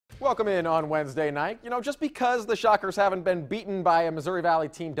Welcome in on Wednesday night. You know, just because the Shockers haven't been beaten by a Missouri Valley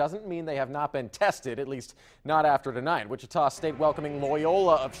team doesn't mean they have not been tested, at least not after tonight. Wichita State welcoming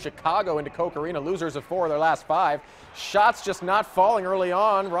Loyola of Chicago into KAKE Arena, losers of 4 of their last 5. Shots just not falling early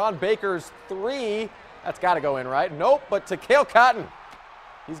on. Ron Baker's 3, that's got to go in, right? Nope, but to Cale Cotton.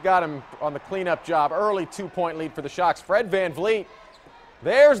 He's got him on the cleanup job. Early 2-point lead for the Shocks. Fred Van Vliet,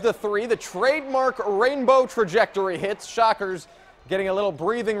 there's the 3. The trademark rainbow trajectory hits. Shockers getting a little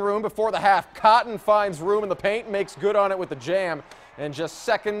breathing room before the half. Cotton finds room in the paint, makes good on it with the jam, and just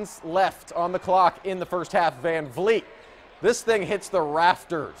seconds left on the clock in the first half. Van Vliet, this thing hits the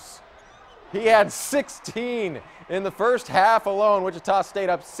rafters. He had 16 in the first half alone. Wichita State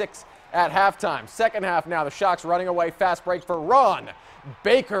up 6 at halftime. Second half now, the Shocks running away. Fast break for Ron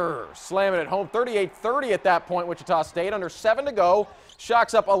Baker, slamming it home. 38-30 at that point. Wichita State under 7 to go.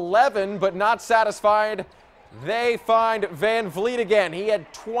 Shocks up 11, but not satisfied. They find Van Vliet again. He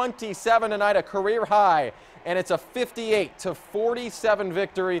had 27 tonight, a career high, and it's a 58-47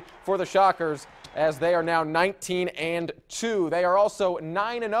 victory for the Shockers as they are now 19-2. They are also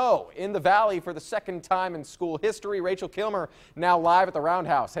 9-0 in the Valley for the second time in school history. Rachel Kilmer now live at the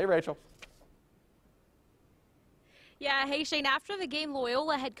Roundhouse. Hey, Rachel. Yeah, hey Shane, after the game,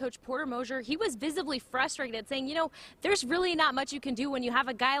 Loyola head coach Porter Mosier, he was visibly frustrated, saying, you know, there's really not much you can do when you have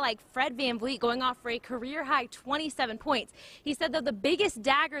a guy like Fred Van Vliet going off for a career-high 27 points. He said that the biggest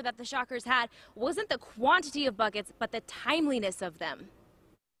dagger that the Shockers had wasn't the quantity of buckets, but the timeliness of them.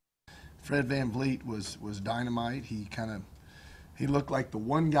 Fred Van Vliet was dynamite. He looked like the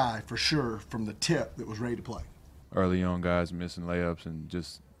one guy for sure from the tip that was ready to play. Early on, guys missing layups and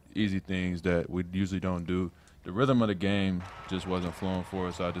just easy things that we usually don't do. The rhythm of the game just wasn't flowing for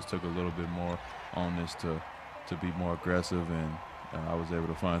us, so I just took a little bit more on this to be more aggressive, and I was able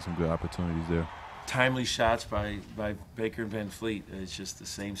to find some good opportunities there. Timely shots by Baker and Van Vliet. It's just the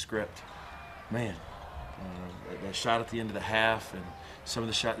same script. Man, that shot at the end of the half, and some of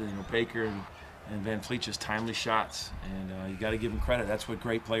the shot, Baker and Van Vliet, just timely shots, and you got to give them credit. That's what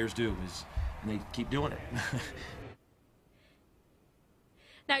great players do, and they keep doing it.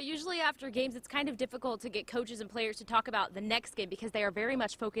 Now, usually after games, it's kind of difficult to get coaches and players to talk about the next game because they are very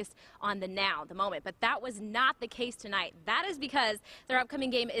much focused on the now, the moment. But that was not the case tonight. That is because their upcoming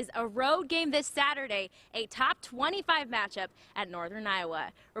game is a road game this Saturday, a top 25 matchup at Northern Iowa.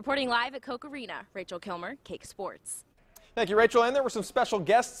 Reporting live at KAKE Arena, Rachel Kilmer, KAKE Sports. Thank you, Rachel. And there were some special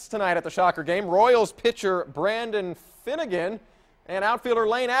guests tonight at the Shocker game. Royals pitcher Brandon Finnegan and outfielder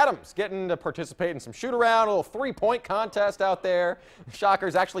Lane Adams getting to participate in some shoot-around, a little three-point contest out there.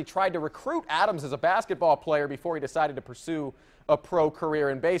 Shockers actually tried to recruit Adams as a basketball player before he decided to pursue a pro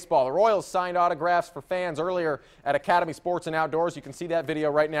career in baseball. The Royals signed autographs for fans earlier at Academy Sports and Outdoors. You can see that video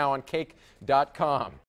right now on KAKE.com.